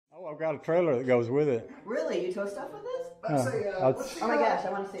I've got a trailer that goes with it. Really? You tow stuff with this? Oh my gosh,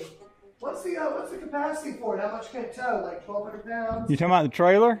 I want to see. What's the capacity for it? How much can it tow? Like 1,200 pounds? You talking about the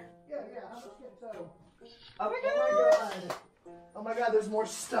trailer? Yeah. How much can it tow? Oh my god! Oh my god, there's more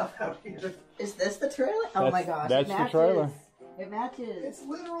stuff out here. Is this the trailer? Oh my gosh, that's the trailer. It matches. It's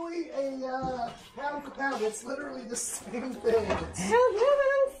literally a pound for pound. It's literally the same thing. Hell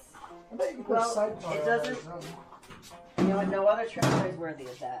yes! I bet you can put a sidecar. It doesn't. You know what? No other trailer is worthy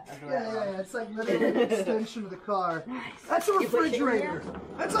of that. Yeah. It's like literally an extension of the car. That's a refrigerator.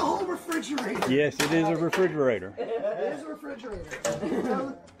 That's a whole refrigerator. Yes, it is a refrigerator. It is a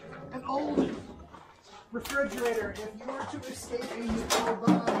refrigerator. An old refrigerator. If you were to escape a nuclear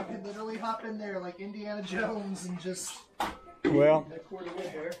bomb, you could literally hop in there like Indiana Jones and just. Well,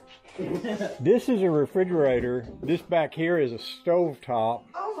 this is a refrigerator. This back here is a stovetop.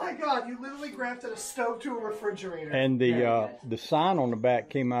 Oh my god, you literally grafted a stove to a refrigerator. And the sign on the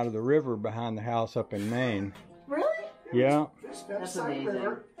back came out of the river behind the house up in Maine. Really? Yeah. That's amazing.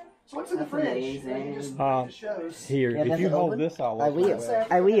 River. So what's in the fridge? Here, if you hold this, I'll I will. So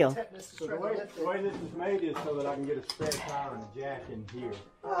the way this is made is so that I can get a spare tire and a jack in here.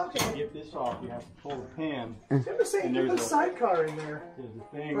 Oh, okay. To get this off, you have to pull the pin. I'm saying put a sidecar in there. There's a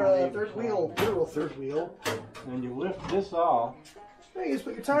thing. Third wheel, literal third wheel. And you lift this off. Hey, you just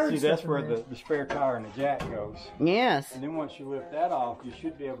put your tire in. See, that's where the spare tire and the jack goes. Yes. And then once you lift that off, you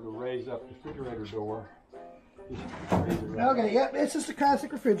should be able to raise up the refrigerator door. Okay, yep, it's just a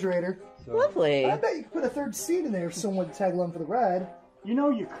classic refrigerator. So, lovely. I bet you could put a third seat in there if someone would tag along for the ride. You know,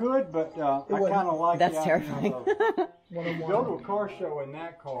 you could, but I kind of like That's terrifying. If you go to a car show in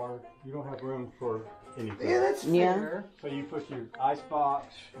that car, you don't have room for anything. Yeah, that's fair. So you put your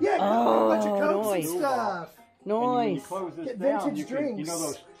icebox. Yeah, a bunch of coats and stuff. When you close this down, you know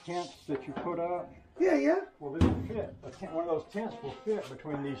those tents that you put up? Yeah. Well, this will fit. One of those tents will fit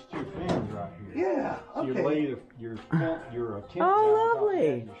between these two fins right here. Yeah, So you lay your tent down. Lovely.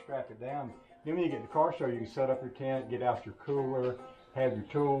 And you strap it down. Then when you get to the car show, you can set up your tent, get out your cooler, have your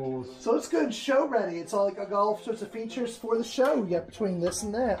tools. So it's good, show ready. It's all all sorts of features for the show. You got between this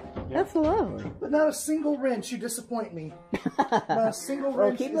and that. Yeah. That's lovely. But not a single wrench. You disappoint me. Not a single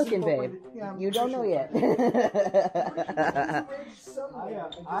wrench. Keep looking, babe. Yeah, you don't know yet.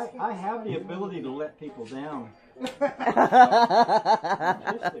 I have the ability to let people down. You've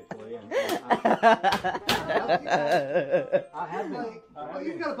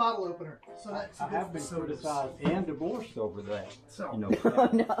got a bottle opener, so that's I have been criticized and divorced over that. So, you know,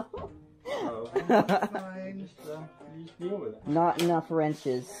 no. Fine. You just deal with it. Not enough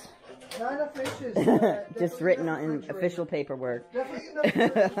wrenches. Not enough wrenches. Just written on official paperwork. Definitely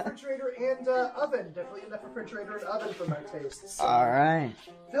enough refrigerator and oven. Definitely enough refrigerator and oven for my tastes. So. All right.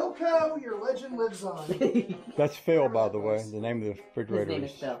 Philco, your legend lives on. That's Phil, by the way. The name of the refrigerator His name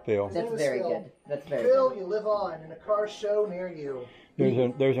is is Phil. That's very good. That's very Phil, good. you live on in a car show near you.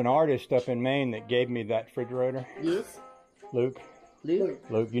 There's an artist up in Maine that gave me that refrigerator. Yes. Luke,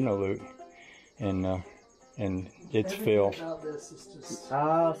 you know Luke, and it's Phil. About this is just...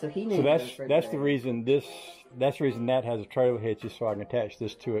 Oh, so he knew. So that's the reason that has a trailer hitch, is so I can attach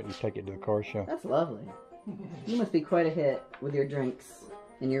this to it and take it to the car show. That's lovely. You must be quite a hit with your drinks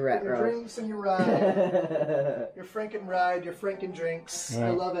and your rat rod. Your drinks and your ride. Your Franken ride, your Franken drinks. Yeah. I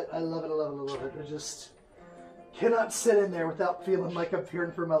love it. I love it. I love it. I love it. I just cannot sit in there without feeling like I'm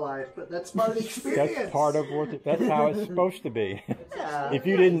fearing for my life. But that's part of the experience. That's part of that's how it's supposed to be. Yeah. If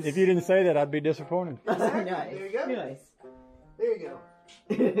you didn't say that, I'd be disappointed. Exactly. Nice. There you go. Nice. There you go.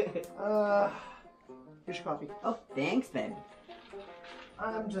 Here's your coffee. Oh, thanks, babe.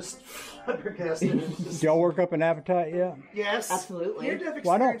 I'm just flabbergasted. Did y'all work up an appetite yet? Yes. Absolutely. Near-death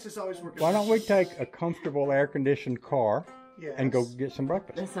experience is always working. Why don't we take a comfortable air-conditioned car and go get some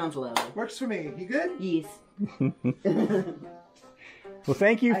breakfast? That sounds lovely. Works for me. You good? Yes. Well,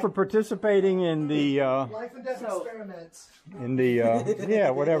 thank you for participating in the life and death experiments. In the yeah,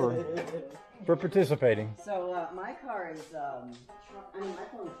 whatever. For participating. So my car is I mean my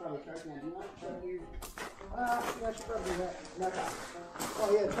phone is probably charged now. Do you want to plug your I should probably do that. No. Oh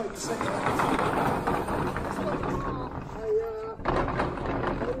yeah, 20%. I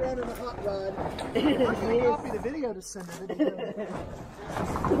rode around in a hot rod. I can copy the video to send it.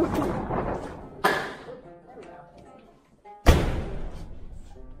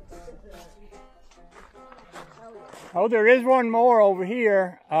 Oh, there is one more over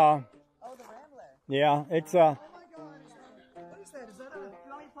here. Oh, the Rambler. Yeah, it's Oh my God! What is that? Is that a? You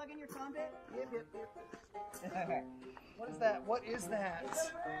want me to plug in your phone, babe? Yep. What is that? What is that?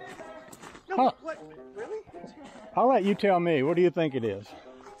 No, Huh. what? Really? I'll let you tell me. What do you think it is?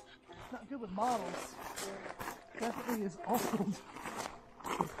 It's not good with models. Definitely is old.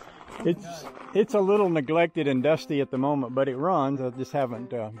 It's a little neglected and dusty at the moment, but it runs. I just haven't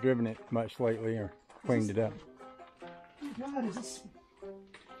driven it much lately or cleaned it up. Oh God, is this?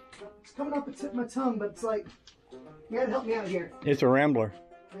 It's coming off the tip of my tongue, but it's like, you gotta help me out here. It's a Rambler.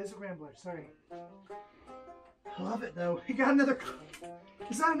 It is a Rambler. Sorry. I love it though. You got another.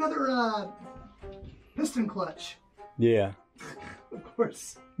 Is that another piston clutch? Yeah. Of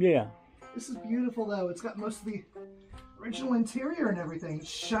course. Yeah. This is beautiful though. It's got most of the original interior and everything. It's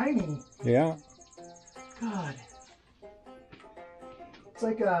shiny. Yeah. God. It's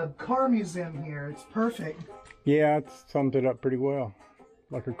like a car museum here. It's perfect. Yeah, it sums it up pretty well.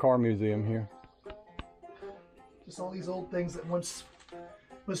 Like a car museum here. Just all these old things that once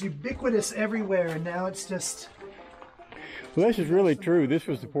was ubiquitous everywhere, and now it's just... Well, this is really true. This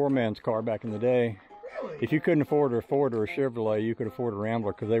was the poor man's car back in the day. Really? If you couldn't afford a Ford or a Chevrolet, you could afford a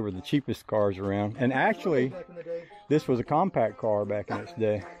Rambler because they were the cheapest cars around. And actually, Back in the day. this was a compact car back in its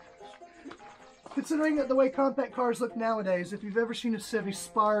day. Considering that the way compact cars look nowadays, if you've ever seen a Chevy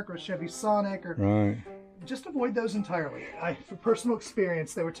Spark or a Chevy Sonic, or Right. just avoid those entirely. For personal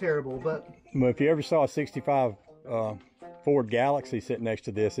experience, they were terrible, but... Well, if you ever saw a 65 Ford Galaxy sitting next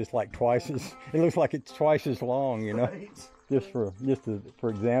to this, it's like twice as, it looks like it's twice as long, you know, Right. just for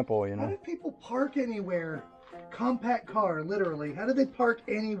example, you How know. did people park anywhere? Compact car, literally. How did they park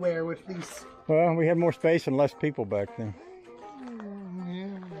anywhere with these? Well, we had more space and less people back then.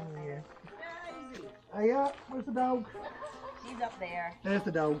 Yeah, where's the dog? She's up there. There's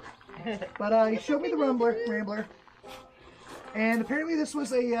the dog. But he showed me the Rambler. And apparently this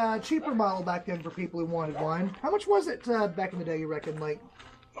was a cheaper model back then for people who wanted one. How much was it back in the day, you reckon? Like,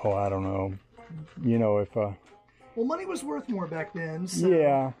 Oh, I don't know. You know, if well, money was worth more back then. So.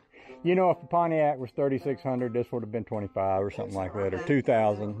 yeah, you know, if the Pontiac was 3,600, this would have been 25 or something like that, or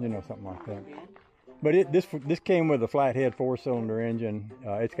 2,000, you know, something like that. But this came with a flathead 4-cylinder engine.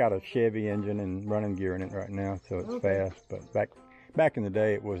 It's got a Chevy engine and running gear in it right now, so it's fast. But back in the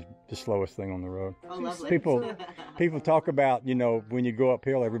day, it was the slowest thing on the road. Oh, lovely. People talk about, you know, when you go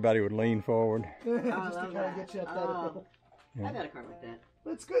uphill, everybody would lean forward. Just to kind of get you at that. I got a car like that.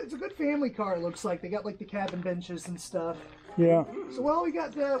 But it's good. It's a good family car. It looks like they got like the cabin benches and stuff. Yeah. So what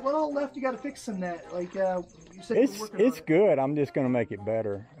all left? You got to fix in that. Like you said, you were working on It's it. good. I'm just gonna make it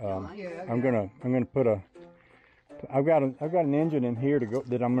better. I'm gonna put a. I've got an engine in here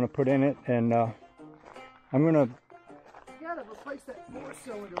that I'm gonna put in it, and I'm gonna. You gotta replace that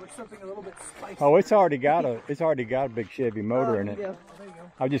 4-cylinder with something a little bit spicy. Oh, it's already got a big Chevy motor in it. Yeah. There you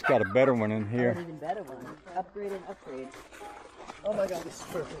go. I've just got a better one in here. An even better one. Upgrade and upgrade. Oh my God, this is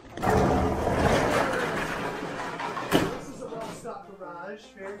perfect. This is a one-stop garage.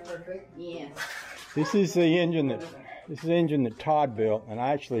 Very perfect. Yes. This is the engine that Todd built, and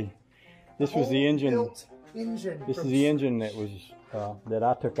this was the engine. Built engine. This is the engine that was that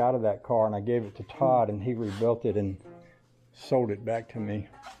I took out of that car, and I gave it to Todd, and he rebuilt it and sold it back to me.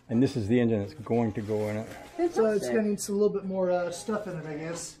 And this is the engine that's going to go in it. So it's gonna need a little bit more stuff in it, I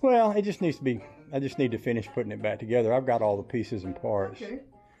guess. Well, it just needs to be. I just need to finish putting it back together. I've got all the pieces and parts. Okay.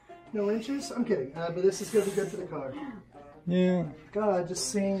 No inches? I'm kidding. But this is gonna be good for the car. Yeah. God, just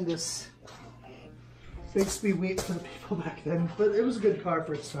seeing this makes me weep for the people back then. But it was a good car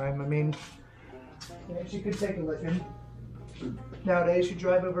for its time. I mean, she could take a licking. Nowadays, you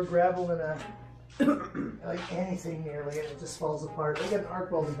drive over gravel and like anything nearly, and it just falls apart. They got an arc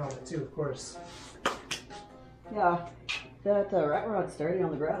welding on it too, of course. Yeah. That rat rod's sturdy on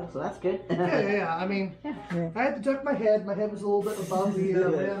the ground, so that's good. Yeah. I mean, I had to duck my head. My head was a little bit above the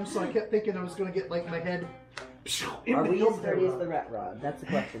rim, so I kept thinking I was going to get like my head. Are we as sturdy as the rat rod? That's the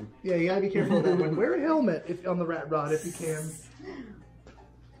question. Yeah, you gotta be careful of that one. Wear a helmet on the rat rod if you can.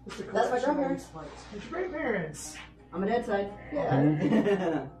 That's my grandparents. It's your grandparents. On my dad's side.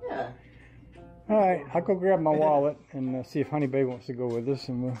 Yeah. Yeah. All right, I'll go grab my wallet and see if Honey Babe wants to go with us,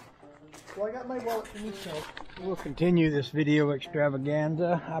 and Well, I got my wallet from each shelf. we'll continue this video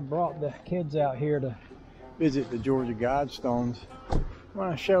extravaganza. I brought the kids out here to visit the Georgia Guidestones. When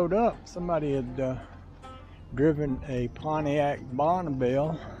I showed up, somebody had driven a Pontiac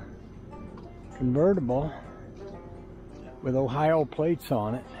Bonneville convertible with Ohio plates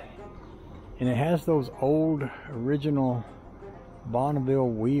on it, and it has those old original Bonneville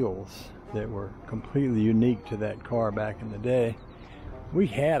wheels that were completely unique to that car back in the day. We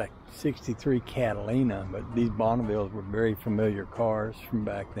had a 63 Catalina, but these Bonnevilles were very familiar cars from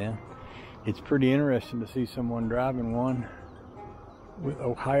back then. It's pretty interesting to see someone driving one with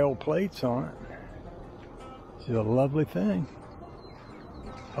Ohio plates on it. It's a lovely thing.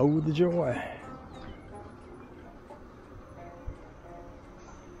 Oh, the joy.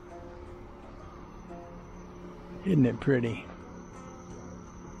 Isn't it pretty?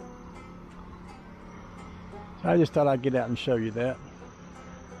 I just thought I'd get out and show you that,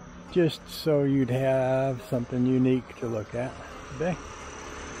 just so you'd have something unique to look at today.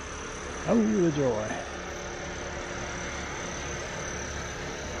 Oh, the joy.